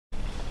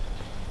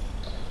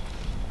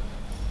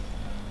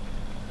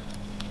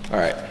All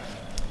right,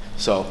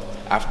 so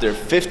after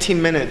 15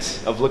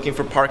 minutes of looking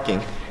for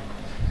parking,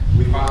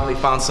 we finally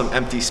found some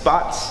empty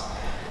spots.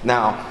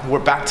 Now, we're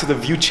back to the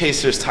View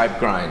Chasers type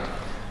grind.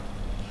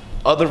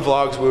 Other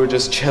vlogs, we were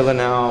just chilling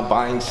out,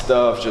 buying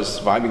stuff,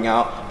 just vibing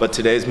out, but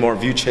today's more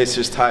View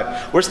Chasers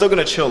type. We're still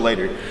gonna chill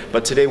later,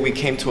 but today we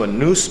came to a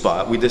new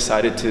spot. We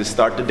decided to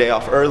start the day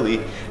off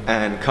early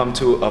and come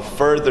to a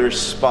further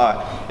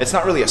spot. It's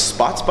not really a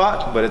spot,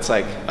 but it's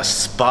like a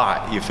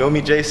spot. You feel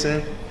me,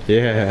 Jason?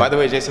 Yeah. By the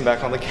way, Jason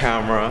back on the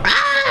camera.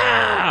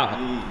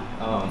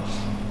 Ah!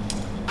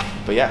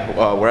 But yeah,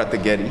 we're at the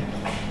Getty,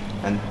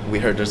 and we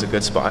heard there's a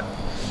good spot.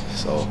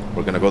 So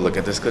we're gonna go look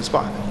at this good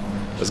spot.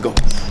 Let's go.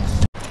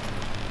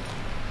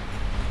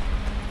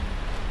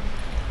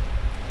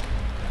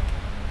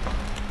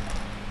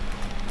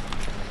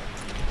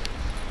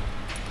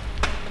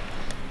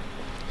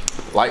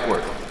 Light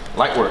work,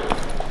 light work,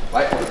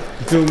 light work.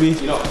 You feel me?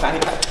 You know, fanny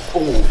pack.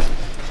 Oh,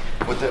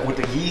 with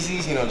the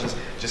Yeezys, you know,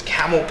 just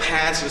camel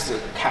pants, just a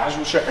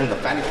casual shirt, and the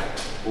fanny pack.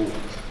 Oh,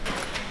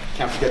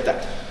 can't forget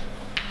that.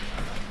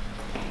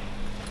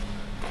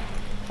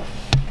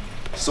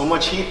 So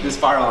much heat, this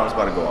fire alarm is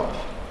about to go off.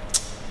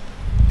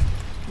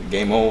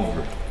 Game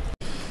over.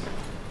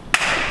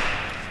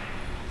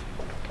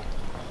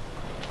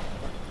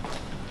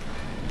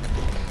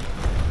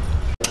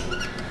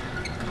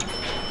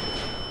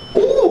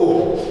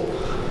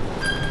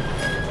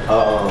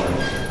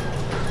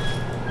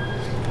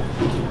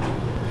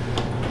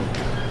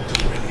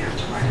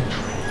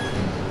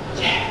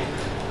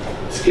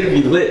 It's gonna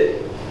be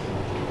lit.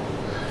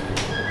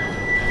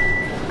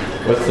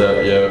 What's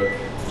up, yo?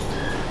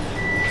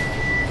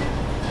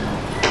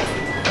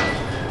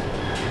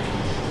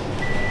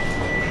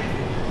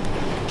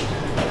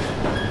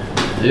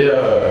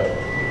 Yeah.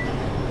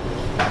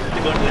 To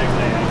go to the next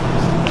day,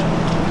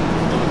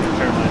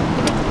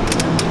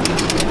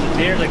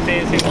 Beer, like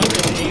say,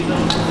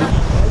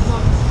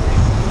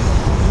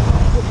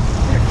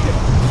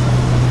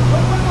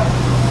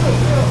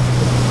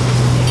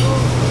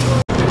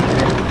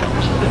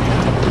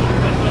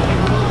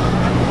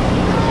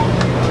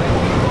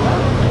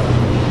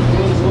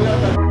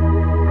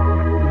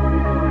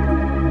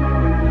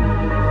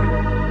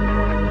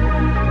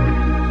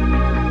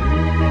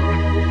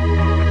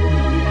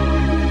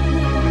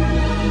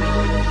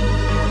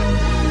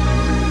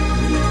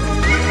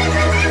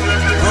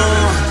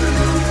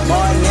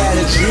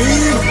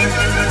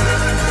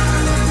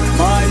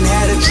 Martin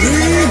had a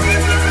dream.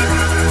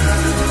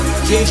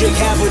 Kendrick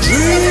have a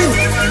dream.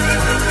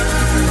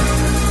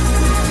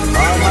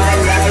 All my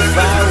life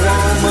I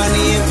want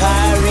money and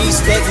power.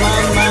 Respect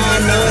my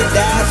mind, no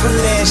die from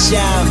last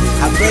shout.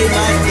 I pray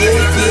my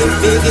dick get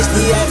big as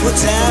the Eiffel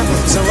Tower.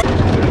 So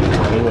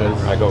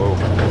I go.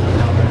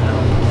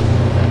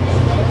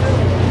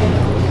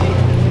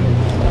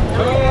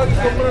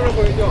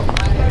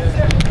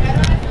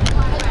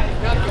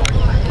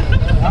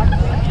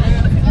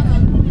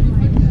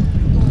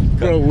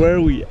 Bro, where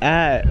are we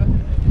at?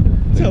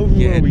 Tell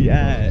me where we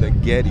at. The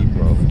Getty,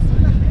 bro.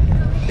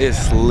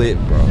 It's lit,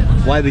 bro.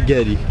 Why the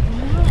Getty?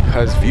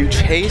 Cause View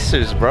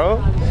Chasers,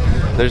 bro.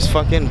 There's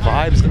fucking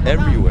vibes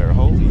everywhere.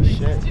 Holy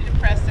shit.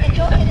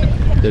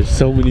 There's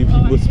so many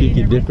people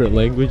speaking different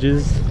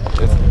languages.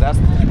 That's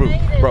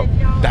bro.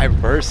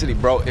 Diversity,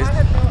 bro. It's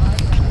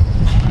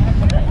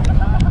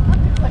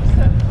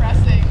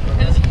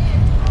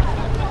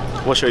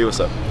we'll show you what's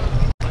up.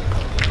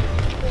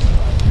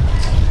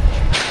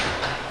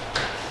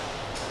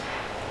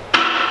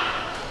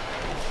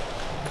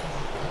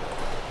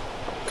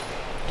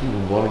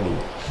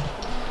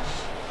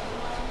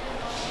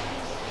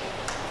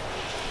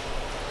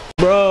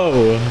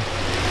 Bro,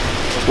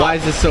 why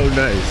is this so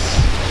nice?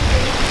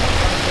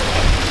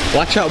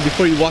 Watch out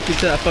before you walk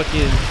into that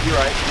fucking... You're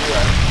right.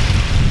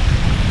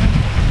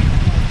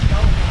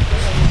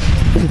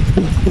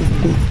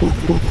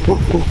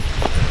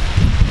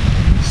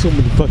 So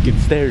many fucking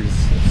stairs.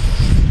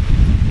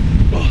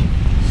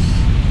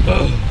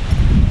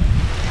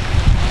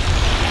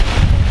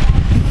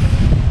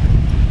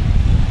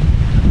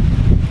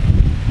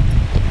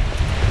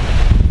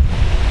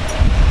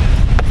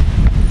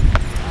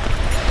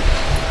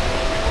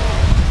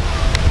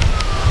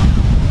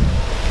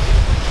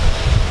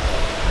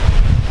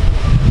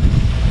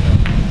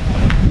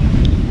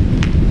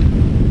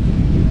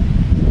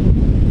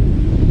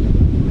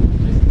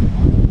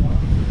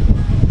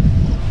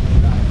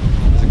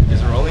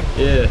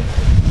 Yeah.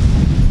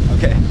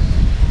 Okay.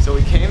 So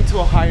we came to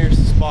a higher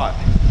spot.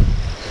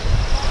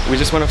 We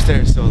just went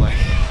upstairs, so like,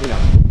 you know,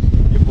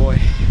 your boy,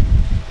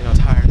 you know,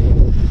 tired.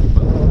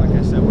 But like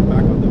I said, we're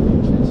back on the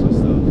beach and some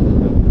stuff.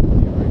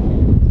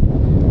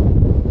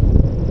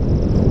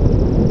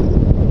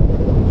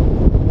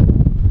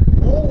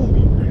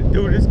 Holy,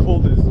 dude, it's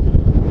cold as...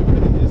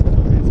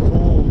 It's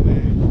cold,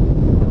 man.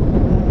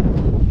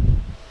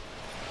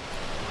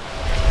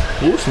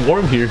 Oh, it's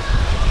warm here.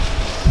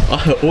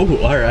 Oh,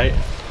 alright.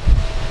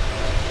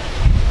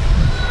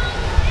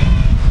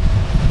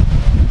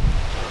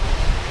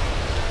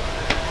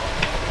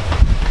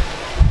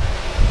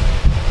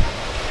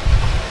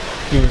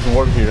 feels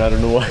warm here. I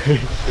don't know why.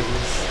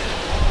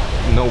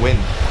 No wind.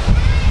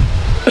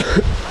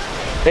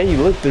 Hey,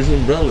 look, there's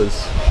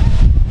umbrellas.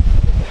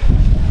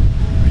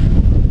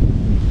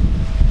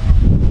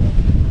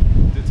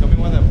 Dude, tell me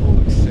why that pool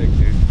looks sick,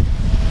 dude.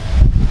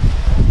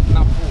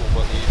 Not pool,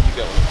 but you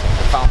get the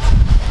fountain.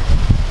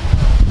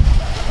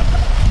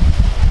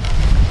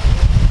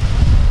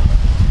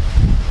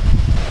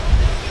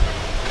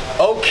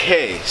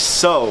 Okay,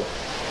 so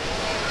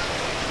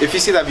if you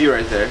see that view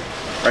right there,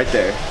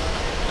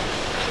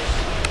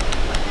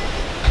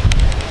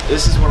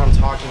 this is what I'm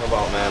talking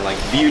about, man. Like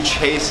view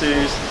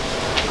chasers.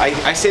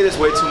 I say this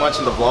way too much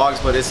in the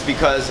vlogs, but it's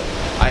because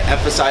I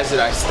emphasize it.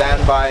 I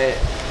stand by it.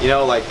 You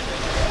know, like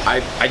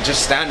I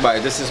just stand by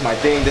it. This is my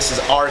thing. This is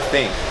our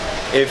thing.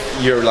 If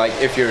you're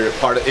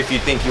part of, if you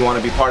think you want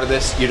to be part of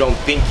this, you don't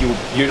think you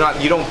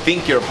don't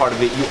think you're a part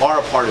of it. You are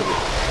a part of it.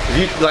 If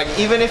you, like,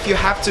 even if you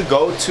have to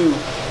go to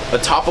the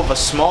top of a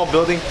small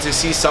building to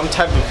see some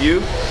type of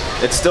view,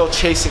 it's still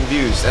chasing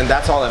views, and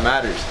that's all that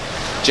matters.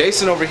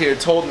 Jason over here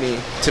told me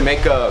to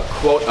make a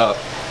quote up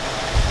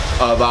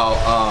about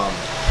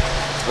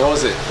what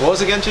was it? What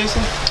was it again,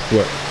 Jason?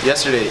 What?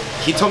 Yesterday.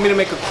 He told me to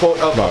make a quote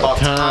up about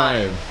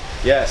time.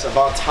 Yes,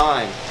 about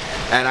time.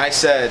 And I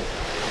said,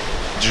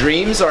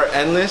 dreams are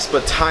endless,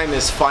 but time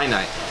is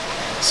finite.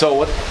 So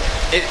what?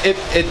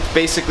 It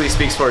basically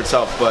speaks for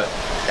itself. But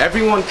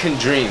everyone can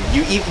dream.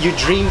 You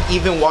dream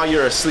even while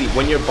you're asleep.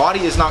 When your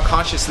body is not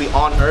consciously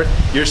on earth,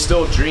 you're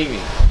still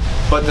dreaming.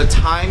 But the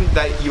time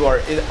that you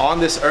are on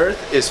this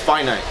earth is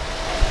finite.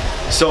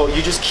 So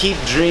you just keep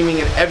dreaming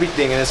and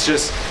everything, and it's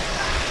just,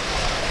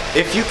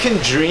 if you can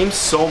dream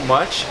so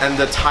much and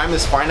the time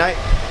is finite,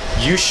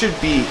 you should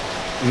be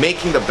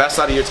making the best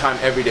out of your time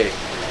every day.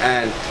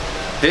 And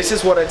this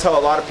is what I tell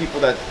a lot of people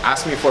that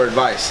ask me for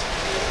advice.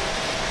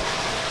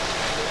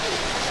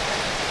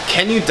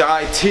 Can you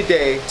die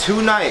today,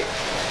 tonight,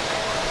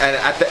 and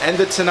at the end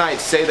of tonight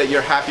say that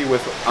you're happy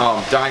with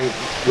dying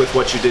with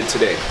what you did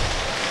today?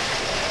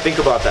 Think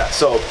about that.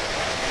 So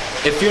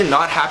if you're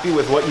not happy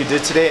with what you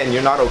did today and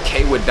you're not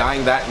okay with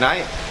dying that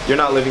night, you're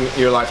not living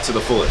your life to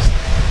the fullest.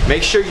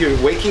 Make sure you're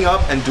waking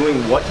up and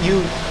doing what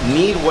you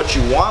need, what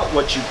you want,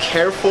 what you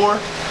care for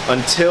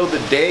until the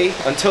day,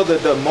 until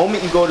the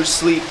moment you go to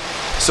sleep,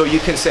 so you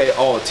can say,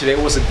 oh, today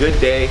was a good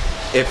day.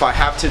 If I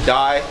have to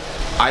die,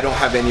 I don't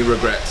have any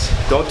regrets.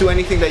 Don't do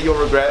anything that you'll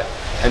regret,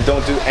 and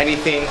don't do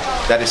anything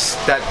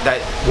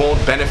that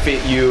won't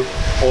benefit you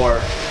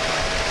or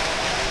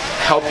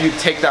help you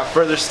take that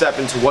further step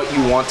into what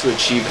you want to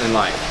achieve in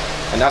life.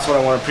 And that's what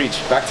I want to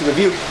preach. Back to the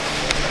view.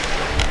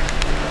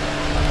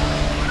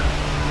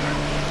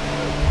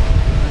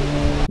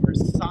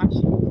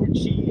 Versace,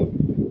 Gucci,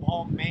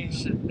 Balmain,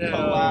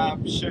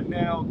 collab,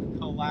 Chanel,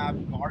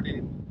 collab,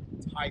 garden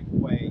type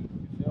way.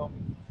 You feel me?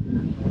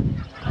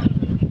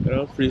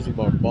 I'm freezing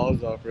my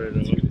balls off right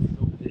now.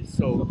 It's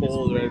so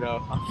cold right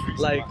now.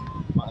 Like,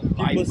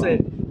 people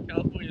say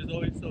California is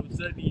always so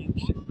sunny and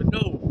shit, but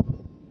no.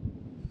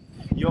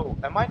 Yo,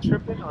 am I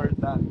tripping or is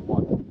that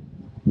water?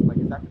 Like,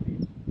 is that the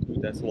beach?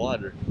 Dude, that's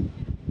water.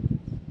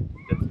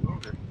 That's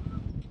water.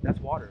 That's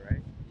water,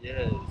 right?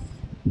 Yes.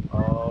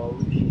 Oh,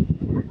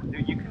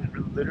 dude, you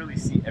can literally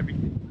see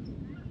everything.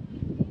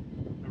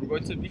 Are we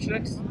going to the beach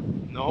next?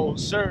 No,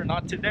 sir,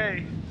 not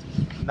today.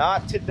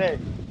 Not today.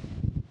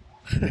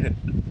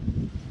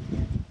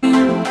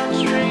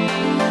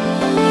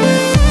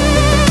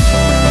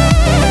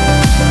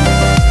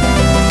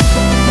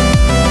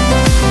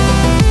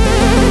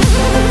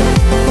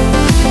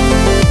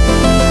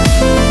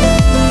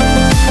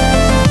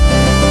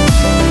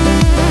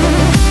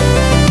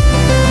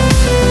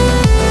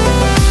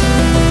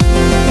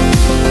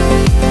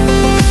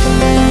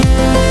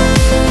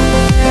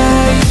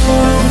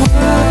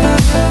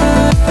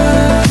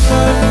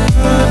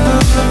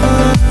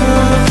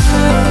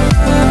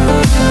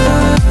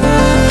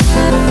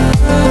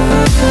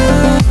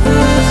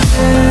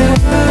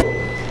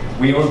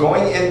 We were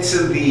going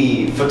into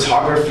the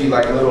photography,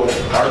 like, little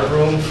art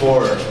room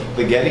for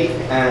the Getty,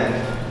 and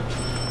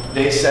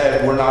they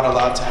said we're not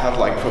allowed to have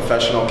like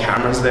professional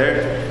cameras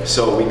there,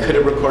 so we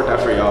couldn't record that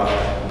for y'all.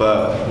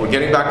 But we're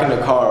getting back in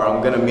the car.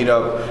 I'm gonna meet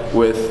up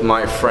with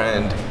my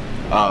friend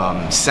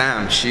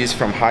Sam. She's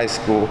from high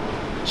school.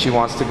 She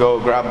wants to go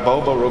grab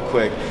boba real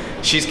quick.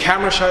 She's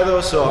camera shy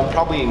though, so I'm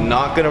probably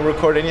not gonna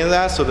record any of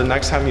that. So the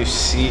next time you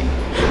see,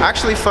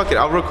 actually fuck it,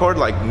 I'll record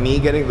like me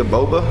getting the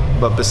boba.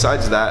 But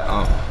besides that,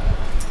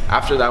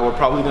 after that, we're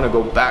probably gonna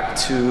go back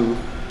to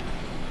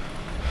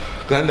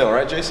Glendale,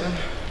 right, Jason?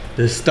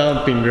 The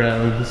stomping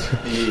grounds.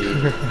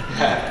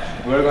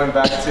 Yeah. We're going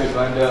back to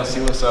Glendale,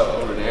 see what's up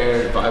over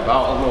there, vibe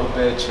out a little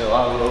bit, chill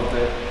out a little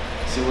bit,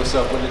 see what's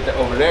up with it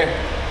over there,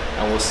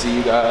 and we'll see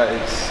you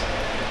guys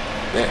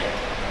there.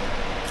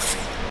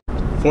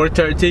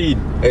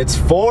 4:13. It's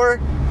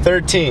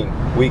 4:13.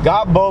 We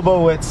got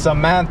boba with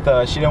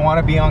Samantha. She didn't want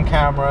to be on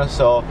camera,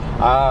 so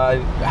I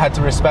had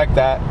to respect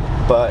that.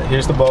 But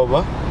here's the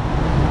boba.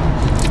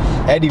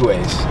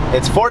 Anyways,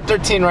 it's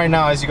 4:13 right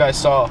now, as you guys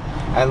saw,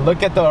 and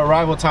look at the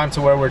arrival time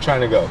to where we're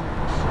trying to go.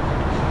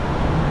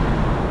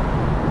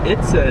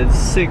 It says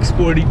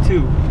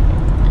 6:42.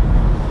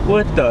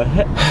 What the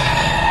heck?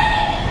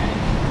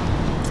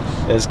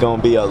 It's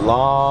gonna be a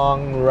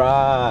long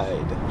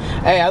ride.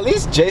 Hey, at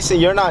least Jason,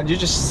 you're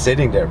just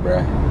sitting there,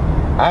 bruh.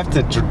 I have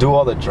to do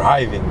all the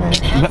driving, man.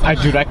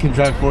 Dude, I can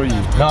drive for you.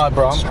 Nah,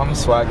 bro, I'm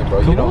swagging, bro.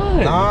 Come you don't.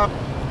 on. Nah.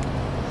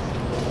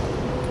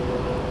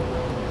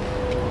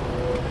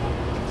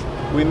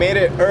 We made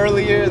it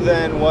earlier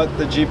than what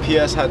the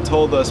GPS had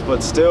told us,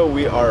 but still,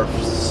 we are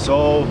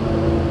so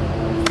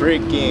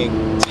freaking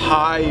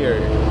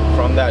tired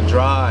from that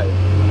drive.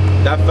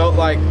 That felt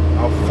like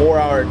a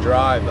 4-hour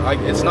drive. Like,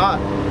 it's not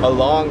a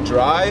long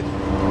drive.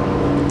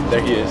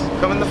 There he is.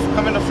 Come in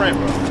the frame,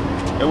 bro.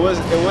 It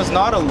was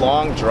not a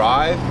long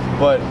drive,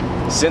 but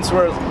since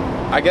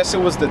I guess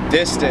it was the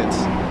distance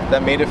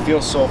that made it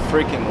feel so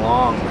freaking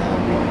long, man.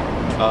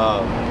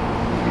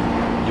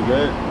 You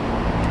good?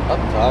 I'm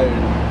tired.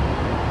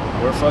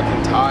 We're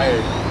fucking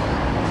tired.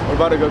 We're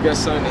about to go get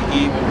something to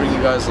eat. We'll bring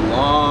you guys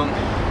along.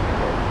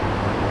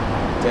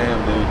 Damn,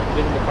 dude.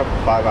 Been in the car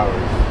for 5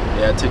 hours.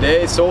 Yeah,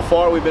 today, so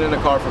far, we've been in the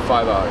car for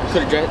 5 hours.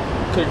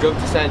 Could've drove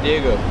to San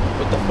Diego.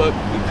 What the fuck?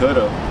 We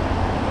could've.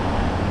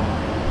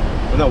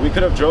 No, we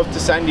could've drove to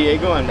San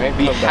Diego and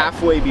be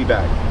halfway be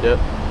back. Yep.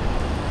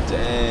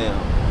 Damn.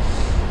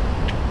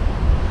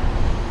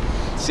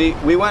 See,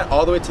 we went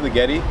all the way to the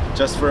Getty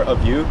just for a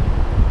view.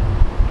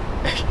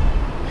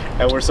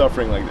 And we're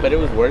suffering like this. But it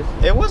was worth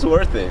it. It was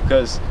worth it,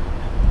 because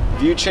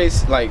view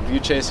chasers, like,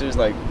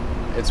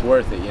 it's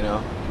worth it, you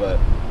know? But,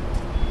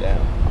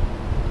 damn.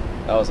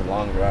 That was a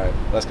long drive.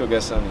 Let's go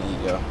get something to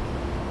eat, yo.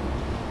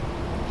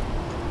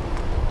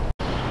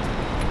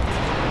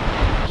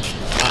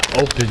 I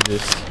opened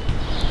this.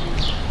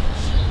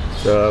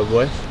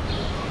 Subway.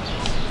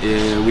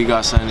 Yeah, we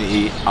got something to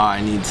eat. I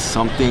need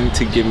something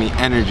to give me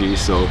energy,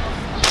 so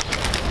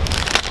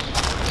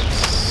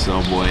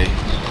Subway.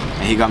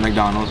 And he got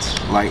McDonald's,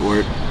 light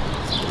work.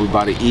 We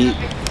about to eat,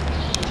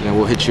 and then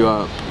we'll hit you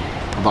up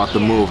about the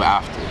move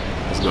after.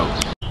 Let's go.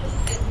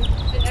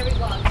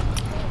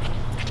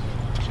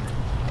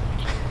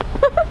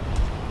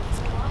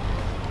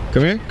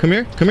 Come here, come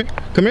here, come here,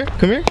 come here,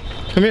 come here,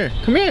 come here,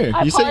 come here.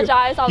 I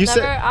apologize, I'll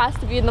never ask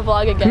to be in the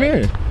vlog again. Come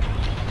here.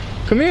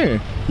 Come here.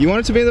 You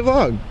wanted to be in the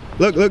vlog.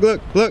 Look, look,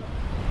 look, look.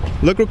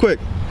 Look real quick.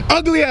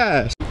 Ugly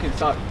ass. You can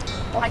suck.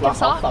 I can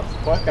suck? I'll slap the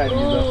fuck out of you,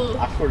 though.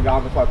 I swear to God,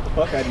 I'm gonna slap the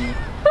fuck out of you.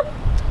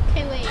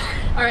 Okay, wait.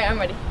 Alright, I'm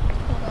ready.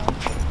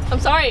 I'm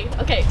sorry.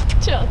 Okay,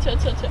 chill, chill,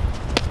 chill, chill.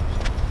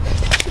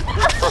 You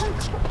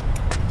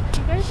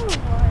guys are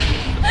what?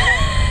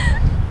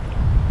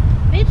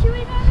 Bitch, you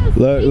ain't got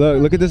no.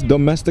 Look at this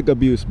domestic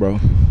abuse, bro.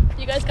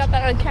 You guys got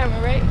that on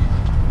camera, right?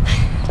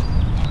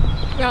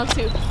 Round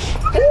 2.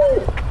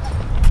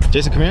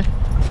 Jason, come here.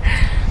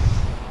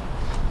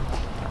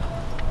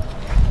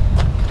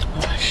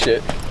 Oh,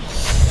 shit.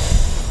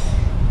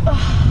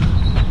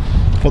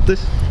 Hold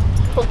this.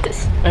 Hold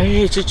this.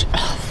 Hey,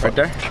 right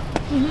there?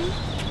 Mm-hmm.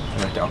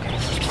 Right there, okay.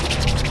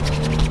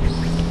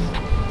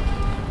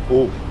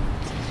 Oh.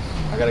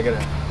 I gotta get a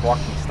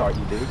walking start,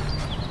 you dude.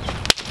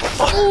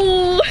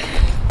 Ooh.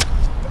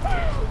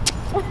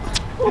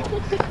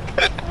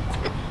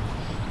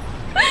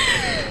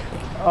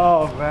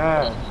 Oh,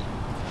 man.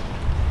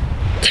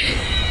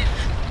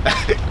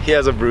 He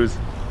has a bruise.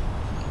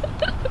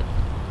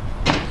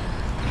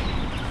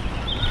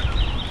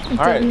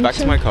 Alright, back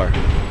to my car.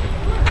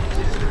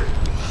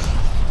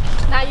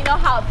 Now you know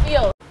how it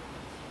feels.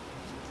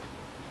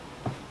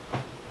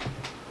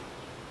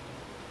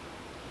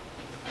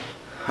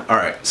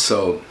 Alright,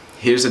 so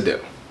here's the deal.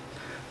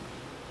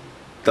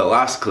 The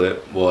last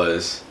clip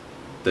was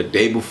the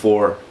day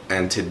before,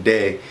 and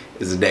today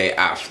is the day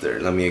after.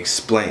 Let me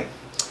explain.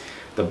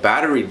 The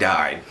battery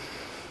died,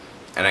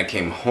 and I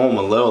came home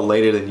a little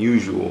later than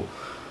usual,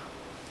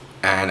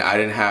 and I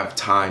didn't have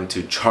time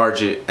to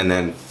charge it and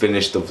then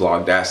finish the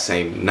vlog that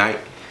same night.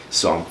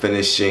 So I'm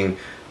finishing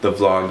the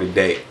vlog the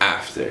day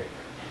after.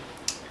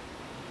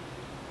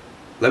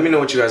 Let me know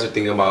what you guys are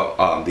thinking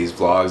about these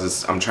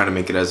vlogs. I'm trying to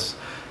make it as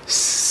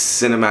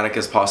cinematic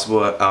as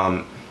possible,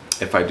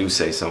 if I do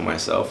say so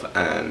myself.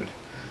 And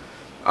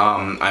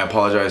I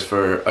apologize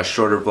for a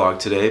shorter vlog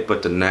today,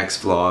 but the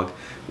next vlog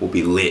will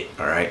be lit,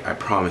 alright? I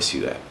promise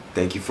you that.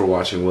 Thank you for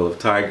watching Will of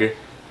Tiger,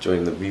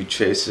 joining the View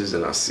Chasers,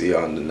 and I'll see you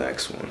on the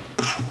next one.